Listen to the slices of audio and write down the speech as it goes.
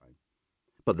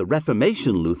but the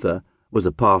Reformation Luther was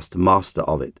a past master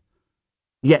of it.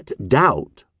 Yet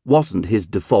doubt wasn't his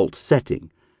default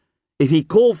setting. If he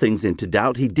called things into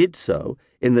doubt, he did so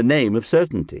in the name of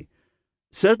certainty.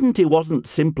 Certainty wasn't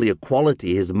simply a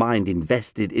quality his mind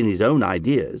invested in his own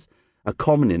ideas, a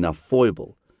common enough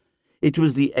foible. It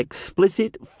was the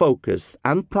explicit focus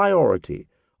and priority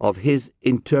of his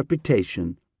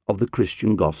interpretation of the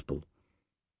Christian gospel.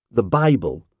 The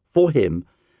Bible, for him,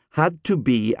 had to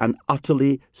be an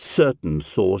utterly certain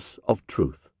source of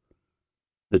truth.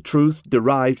 The truth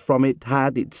derived from it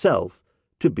had itself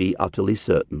to be utterly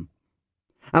certain.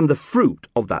 And the fruit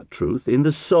of that truth in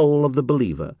the soul of the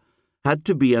believer had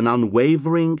to be an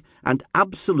unwavering and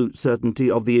absolute certainty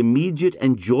of the immediate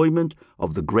enjoyment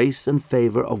of the grace and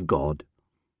favor of God.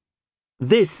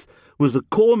 This was the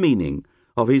core meaning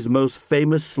of his most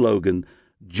famous slogan,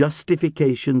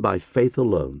 "Justification by faith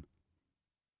alone."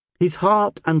 His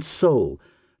heart and soul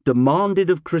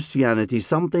demanded of Christianity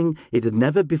something it had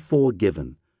never before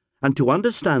given, and to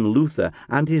understand Luther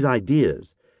and his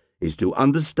ideas is to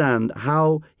understand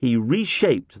how he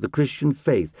reshaped the Christian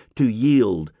faith to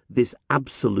yield this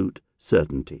absolute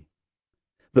certainty.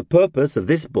 The purpose of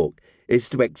this book is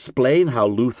to explain how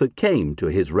Luther came to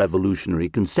his revolutionary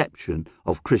conception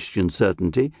of Christian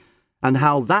certainty, and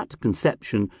how that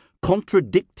conception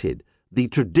contradicted the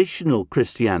traditional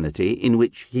Christianity in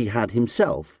which he had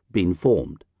himself been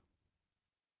formed.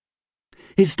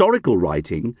 Historical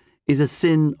writing is a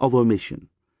sin of omission.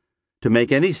 To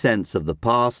make any sense of the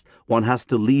past, one has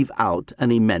to leave out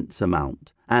an immense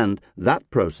amount, and that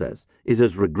process is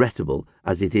as regrettable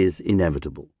as it is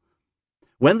inevitable.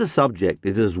 When the subject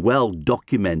is as well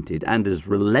documented and as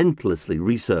relentlessly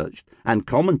researched and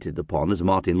commented upon as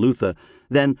Martin Luther,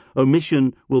 then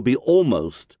omission will be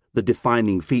almost the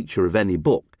defining feature of any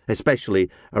book, especially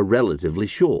a relatively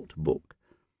short book.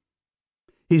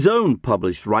 His own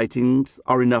published writings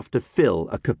are enough to fill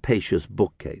a capacious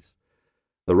bookcase.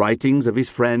 The writings of his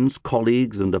friends,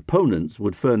 colleagues, and opponents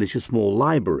would furnish a small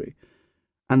library,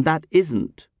 and that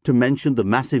isn't to mention the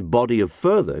massive body of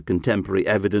further contemporary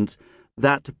evidence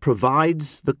that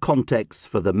provides the context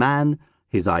for the man,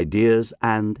 his ideas,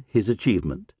 and his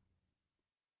achievement.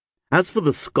 As for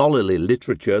the scholarly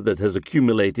literature that has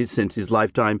accumulated since his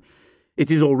lifetime,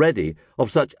 it is already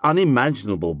of such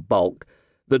unimaginable bulk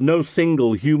that no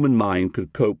single human mind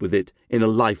could cope with it in a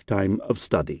lifetime of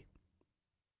study.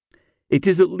 It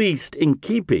is at least in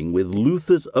keeping with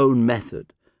Luther's own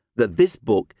method that this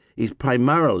book is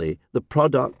primarily the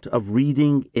product of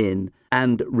reading in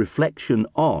and reflection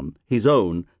on his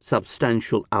own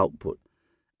substantial output,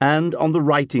 and on the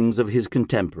writings of his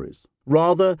contemporaries,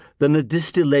 rather than a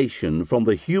distillation from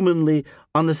the humanly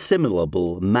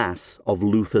unassimilable mass of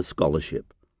Luther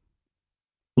scholarship.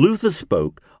 Luther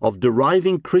spoke of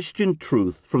deriving Christian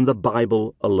truth from the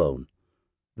Bible alone.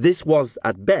 This was,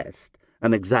 at best,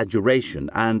 an exaggeration,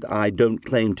 and I don't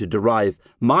claim to derive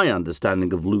my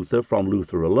understanding of Luther from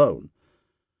Luther alone.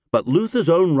 But Luther's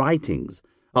own writings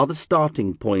are the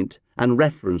starting point and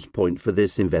reference point for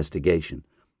this investigation.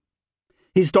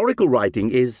 Historical writing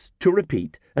is, to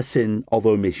repeat, a sin of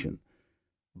omission.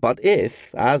 But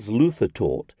if, as Luther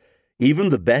taught, even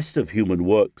the best of human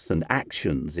works and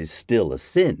actions is still a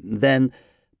sin, then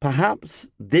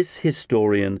perhaps this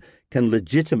historian can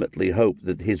legitimately hope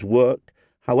that his work,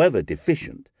 however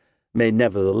deficient, may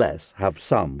nevertheless have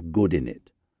some good in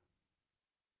it.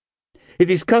 It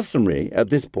is customary at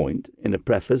this point in a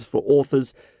preface for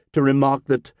authors to remark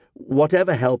that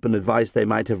whatever help and advice they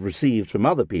might have received from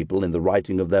other people in the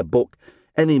writing of their book,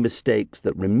 any mistakes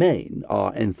that remain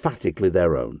are emphatically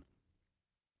their own.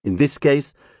 In this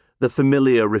case, the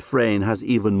familiar refrain has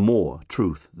even more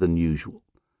truth than usual.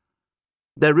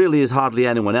 There really is hardly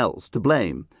anyone else to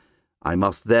blame. I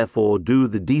must therefore do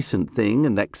the decent thing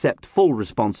and accept full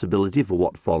responsibility for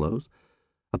what follows.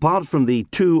 Apart from the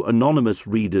two anonymous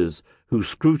readers who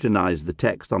scrutinized the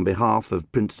text on behalf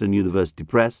of Princeton University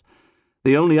Press,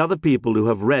 the only other people who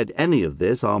have read any of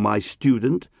this are my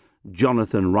student,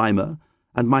 Jonathan Reimer,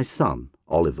 and my son,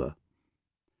 Oliver.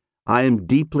 I am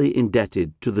deeply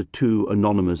indebted to the two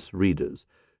anonymous readers,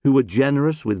 who were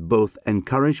generous with both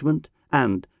encouragement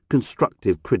and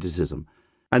constructive criticism,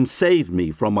 and saved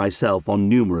me from myself on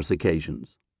numerous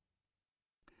occasions.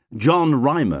 John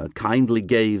Reimer kindly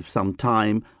gave some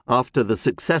time after the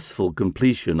successful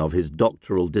completion of his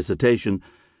doctoral dissertation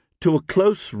to a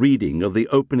close reading of the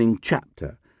opening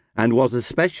chapter, and was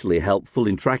especially helpful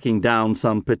in tracking down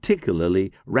some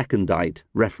particularly recondite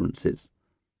references.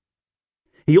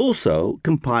 He also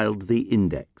compiled the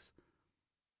index.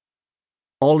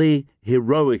 Ollie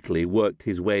heroically worked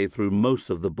his way through most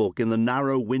of the book in the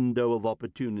narrow window of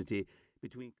opportunity between